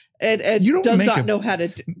 and does not know how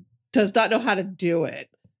to do it.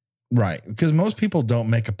 Right, because most people don't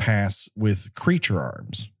make a pass with creature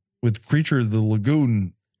arms, with Creature of the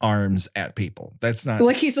Lagoon arms at people. That's not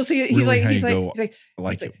like he's like,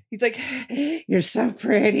 you're so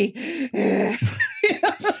pretty.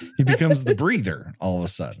 He becomes the breather all of a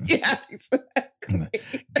sudden. Yeah, exactly.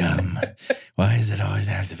 Gum. Why does it always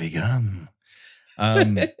have to be gum?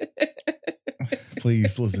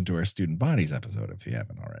 Please listen to our Student Bodies episode if you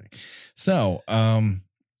haven't already. So,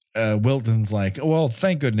 Wilton's like, well,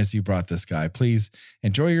 thank goodness you brought this guy. Please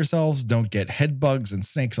enjoy yourselves. Don't get head bugs and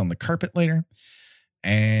snakes on the carpet later.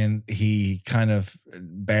 And he kind of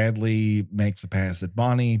badly makes a pass at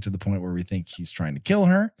Bonnie to the point where we think he's trying to kill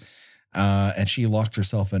her. And she locks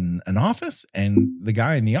herself in an office, and the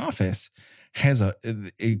guy in the office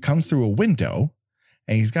it comes through a window,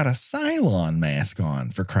 and he's got a Cylon mask on,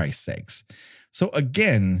 for Christ's sakes. So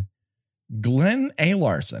again, Glenn A.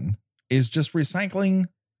 Larson is just recycling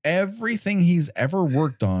everything he's ever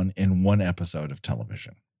worked on in one episode of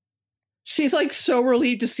television. She's like so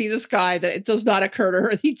relieved to see this guy that it does not occur to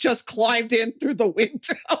her. He just climbed in through the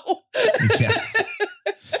window. Yeah.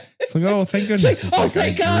 It's like, oh, thank goodness. It's like,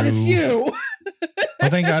 thank God it's you. Oh,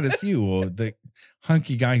 thank God it's you. The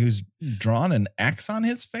hunky guy who's drawn an X on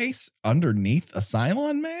his face underneath a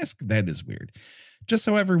Cylon mask. That is weird. Just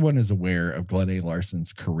so everyone is aware of Glenn A.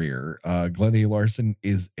 Larson's career, Glenn A. Larson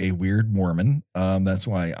is a weird Mormon. That's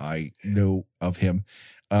why I know of him.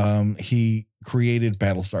 He created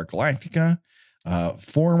Battlestar Galactica,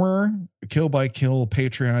 former Kill by Kill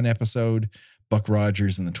Patreon episode, Buck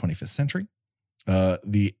Rogers in the 25th Century.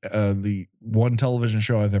 The one television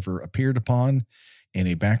show I've ever appeared upon in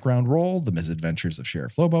a background role, The Misadventures of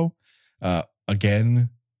Sheriff Lobo.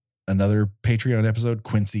 Again, another Patreon episode,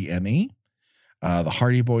 Quincy M.E. The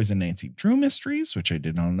Hardy Boys and Nancy Drew Mysteries, which I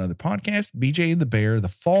did on another podcast, BJ the Bear, The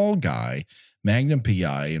Fall Guy, Magnum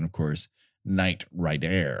P.I., and of course, Knight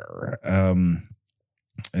Rider.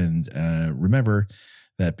 Remember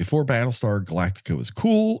that before Battlestar Galactica was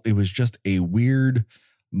cool, it was just a weird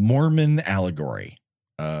Mormon allegory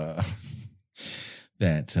that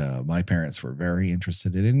my parents were very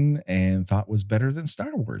interested in and thought was better than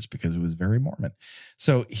Star Wars because it was very Mormon.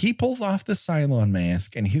 So he pulls off the Cylon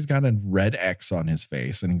mask, and he's got a red X on his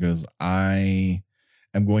face, and he goes, I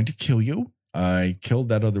am going to kill you. I killed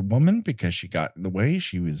that other woman because she got in the way.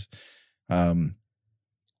 She had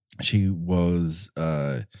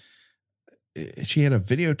a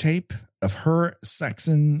videotape of her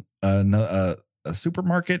sexing a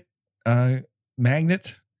supermarket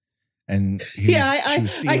magnet, and she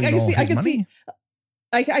was stealing all his money.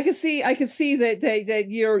 I can see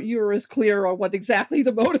that you're as clear on what exactly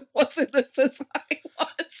the motive was in this as I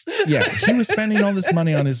was. Yeah, he was spending all this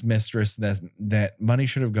money on his mistress. That money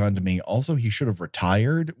should have gone to me. Also, he should have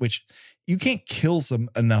retired, which you can't kill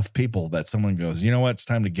enough people that someone goes, you know what, it's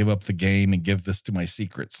time to give up the game and give this to my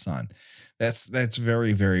secret son. That's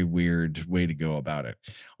very, very weird way to go about it.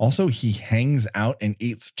 Also, he hangs out and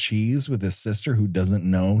eats cheese with his sister who doesn't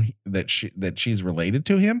know that she's related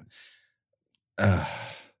to him.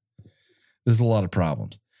 There's a lot of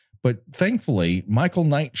problems. But thankfully, Michael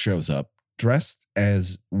Knight shows up dressed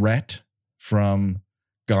as Rhett from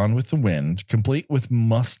Gone with the Wind, complete with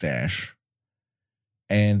mustache.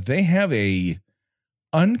 And they have a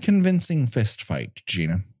unconvincing fist fight,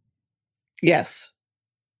 Gina. Yes.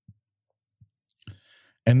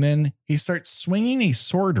 And then he starts swinging a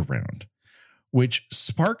sword around, which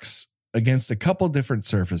sparks against a couple different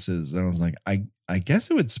surfaces. And I was like, I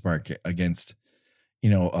guess it would spark against,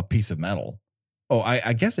 a piece of metal. Oh,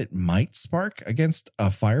 I guess it might spark against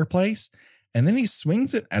a fireplace. And then he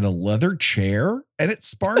swings it at a leather chair and it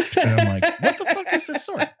sparked. And I'm like, what the fuck is this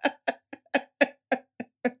sword?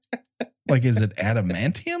 Like, is it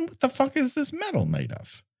adamantium? What the fuck is this metal made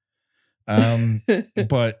of?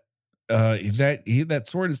 But that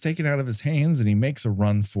sword is taken out of his hands and he makes a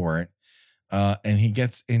run for it. And he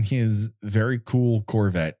gets in his very cool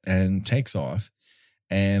Corvette and takes off.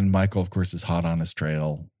 And Michael, of course, is hot on his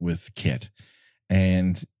trail with Kit.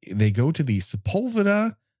 And they go to the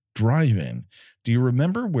Sepulveda Drive-In. Do you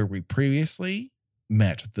remember where we previously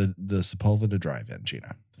met the Sepulveda Drive-In,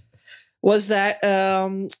 Gina? Was that,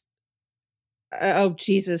 oh,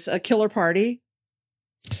 Jesus, a Killer Party?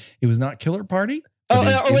 It was not Killer Party. New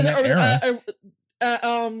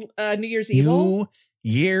Year's Evil? New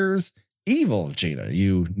Year's Evil, Gina.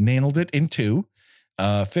 You nailed it in two.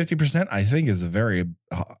 50%, I think, is a very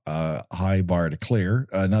high bar to clear.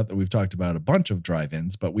 Not that we've talked about a bunch of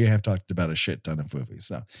drive-ins, but we have talked about a shit ton of movies.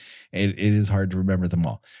 So it is hard to remember them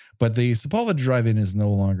all. But the Sepulveda drive-in is no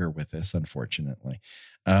longer with us, unfortunately.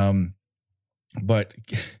 But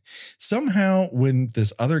somehow when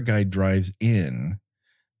this other guy drives in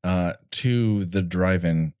to the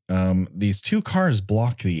drive-in, these two cars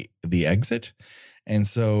block the exit. And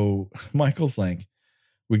so Michael's like,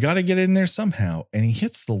 we got to get in there somehow. And he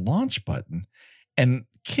hits the launch button and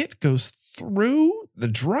Kit goes through the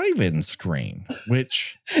drive-in screen,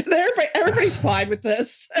 which everybody's fine with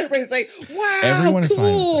this. Everybody's like, wow, everyone is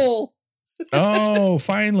cool. Fine with it. Oh,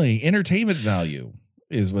 finally, entertainment value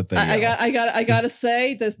is what they I gotta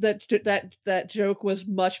say that joke was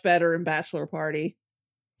much better in Bachelor Party.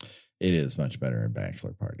 It is much better in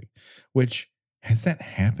Bachelor Party. Which, has that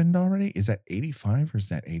happened already? Is that 85 or is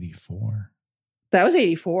that 84? That was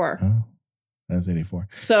 84. Oh, that was 84.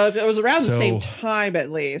 So it was around the same time,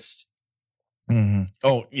 at least. Mm-hmm.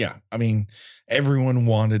 Oh, yeah. I mean, everyone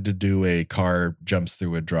wanted to do a car jumps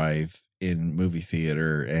through a drive in movie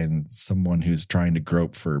theater, and someone who's trying to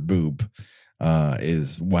grope for a boob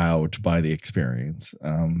is wowed by the experience.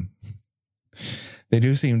 They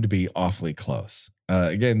do seem to be awfully close.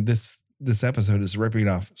 Again, this episode is ripping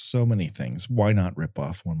off so many things. Why not rip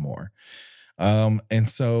off one more? And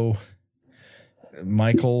so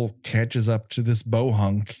Michael catches up to this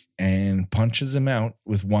bohunk and punches him out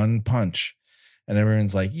with one punch, and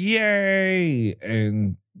everyone's like, "Yay!"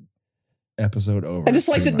 And episode over. I just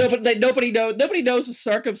like that nobody knows the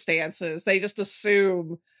circumstances. They just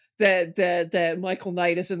assume that Michael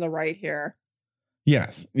Knight is in the right here.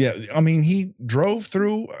 Yes, yeah. I mean, he drove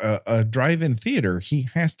through a drive-in theater. He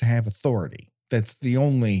has to have authority. That's the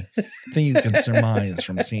only thing you can surmise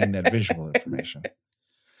from seeing that visual information.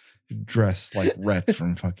 Dressed like Rhett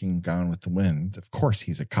from fucking Gone with the Wind. Of course,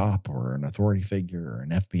 he's a cop or an authority figure or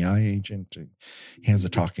an FBI agent. He has a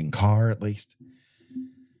talking car, at least.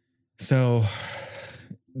 So,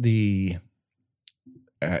 the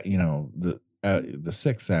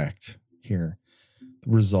sixth act here, the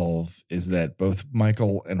resolve is that both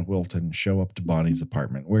Michael and Wilton show up to Bonnie's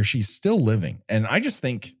apartment where she's still living, and I just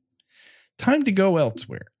think time to go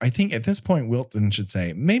elsewhere. I think at this point, Wilton should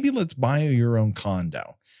say, maybe let's buy your own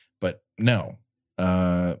condo. But no,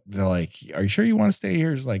 they're like, are you sure you want to stay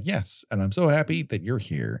here? He's like, yes. And I'm so happy that you're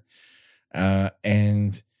here.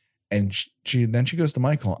 And she goes to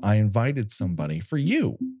Michael, I invited somebody for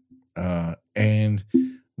you. And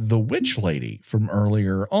the witch lady from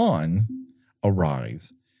earlier on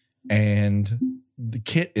arrives, and the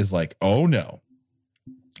Kit is like, oh no,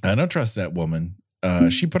 I don't trust that woman.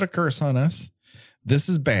 She put a curse on us. This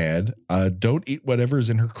is bad. Don't eat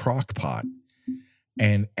whatever's in her crock pot.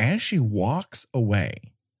 And as she walks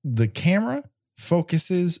away, the camera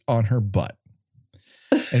focuses on her butt.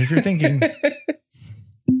 And if you're thinking,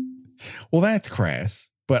 well, that's crass,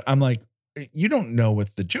 but I'm like, you don't know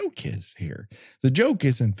what the joke is here. The joke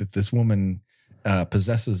isn't that this woman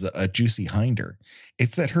possesses a juicy hinder.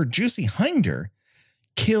 It's that her juicy hinder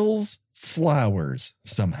kills flowers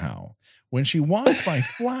somehow. When she walks by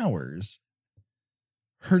flowers,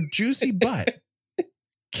 her juicy butt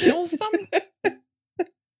kills them.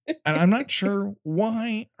 And I'm not sure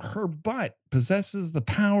why her butt possesses the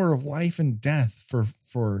power of life and death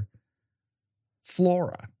for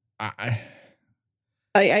Flora. I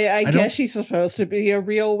guess she's supposed to be a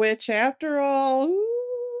real witch after all. Ooh.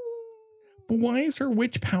 But why is her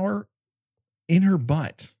witch power in her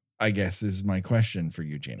butt? I guess is my question for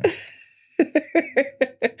you, Gina.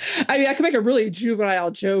 I mean, I could make a really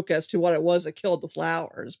juvenile joke as to what it was that killed the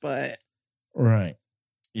flowers, but right.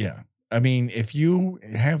 Yeah. I mean, if you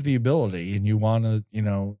have the ability and you want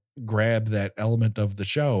to, grab that element of the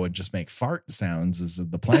show and just make fart sounds as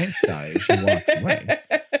the plants die as she walks away,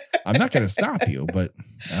 I'm not going to stop you, but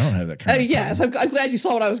I don't have that kind of yes, I'm glad you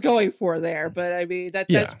saw what I was going for there, but I mean,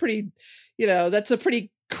 that's pretty, that's a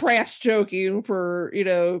pretty crass joking for,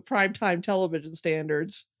 primetime television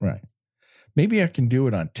standards. Right. Maybe I can do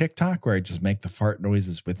it on TikTok where I just make the fart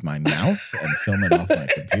noises with my mouth and film it off my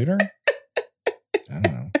computer.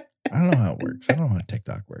 I don't know how it works. I don't know how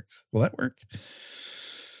TikTok works. Will that work?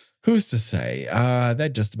 Who's to say?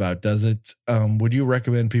 That just about does it. Would you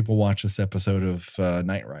recommend people watch this episode of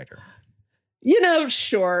Knight Rider?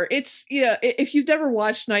 Sure. It's, if you've never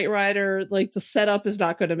watched Knight Rider, like the setup is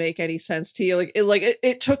not going to make any sense to you.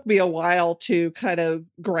 It took me a while to kind of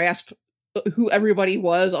grasp who everybody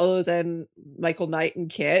was other than Michael Knight and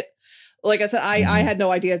Kit. Like I said, I had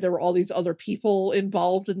no idea there were all these other people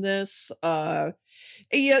involved in this.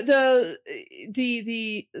 Yeah, the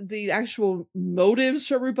actual motives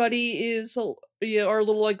for everybody is are a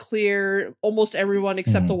little unclear. Almost everyone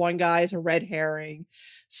except the one guy is a red herring.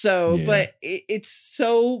 So, but it's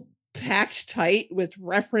so packed tight with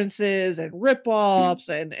references and ripoffs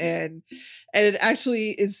and it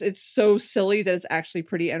actually it's so silly that it's actually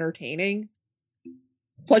pretty entertaining.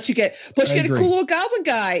 Plus you get a cool little goblin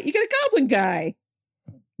guy. You get a goblin guy.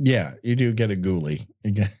 Yeah, you do get a ghoulie.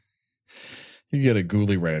 You get a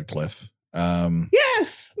ghoulie Radcliffe.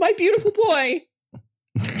 Yes, my beautiful boy.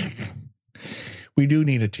 We do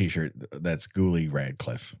need a t-shirt that's ghoulie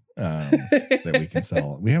Radcliffe that we can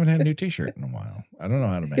sell. We haven't had a new t-shirt in a while. I don't know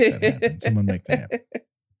how to make that happen. Someone make that happen.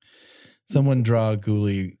 Someone draw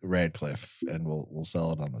ghoulie Radcliffe and we'll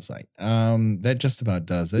sell it on the site. That just about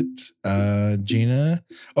does it. Gina.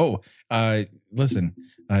 Listen,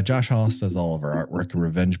 Josh Hollis does all of our artwork.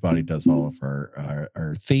 Revenge Body does all of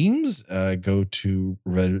our themes. Go to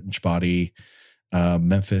Revenge Body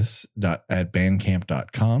Memphis at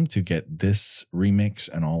bandcamp.com to get this remix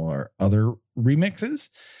and all our other remixes.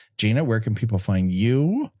 Gina, where can people find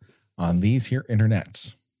you on these here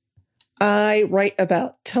internets? I write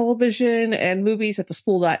about television and movies at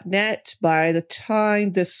thespool.net. By the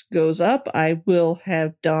time this goes up, I will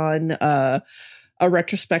have done a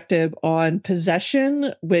retrospective on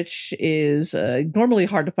Possession, which is normally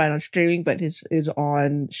hard to find on streaming, but is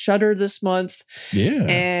on Shudder this month. Yeah.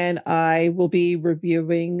 And I will be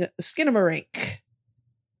reviewing Skinamarink.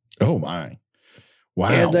 Oh, my.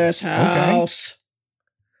 Wow. In this house. Okay.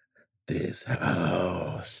 This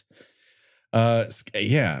house.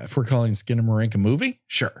 Yeah, if we're calling Skinamarink a movie,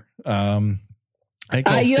 sure. You know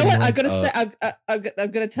what? I'm gonna say.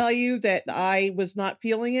 I'm gonna tell you that I was not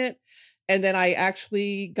feeling it, and then I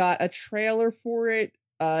actually got a trailer for it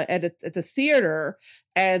at the theater,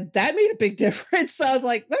 and that made a big difference. So I was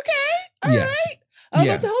like, okay, all right. I don't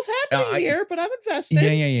know what the hell's happening here, but I'm invested.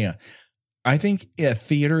 Yeah. I think a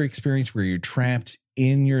theater experience where you're trapped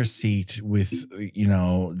in your seat with,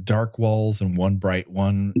 dark walls and one bright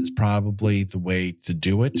one is probably the way to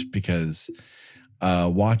do it, because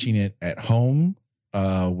watching it at home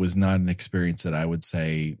was not an experience that I would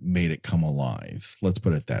say made it come alive. Let's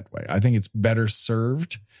put it that way. I think it's better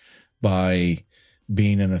served by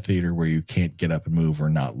being in a theater where you can't get up and move or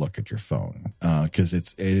not look at your phone, because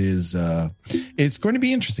it's going to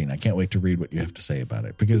be interesting. I can't wait to read what you have to say about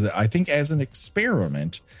it, because I think as an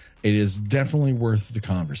experiment, it is definitely worth the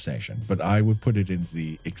conversation, but I would put it into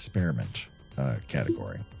the experiment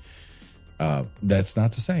category. That's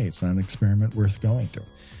not to say it's not an experiment worth going through.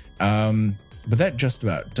 But that just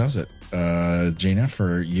about does it, Gina,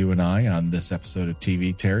 for you and I on this episode of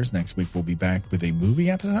TV Terrors. Next week, we'll be back with a movie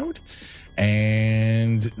episode.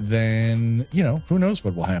 And then, who knows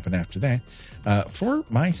what will happen after that. For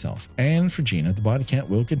myself and for Gina, the body count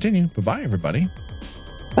will continue. Bye-bye, everybody.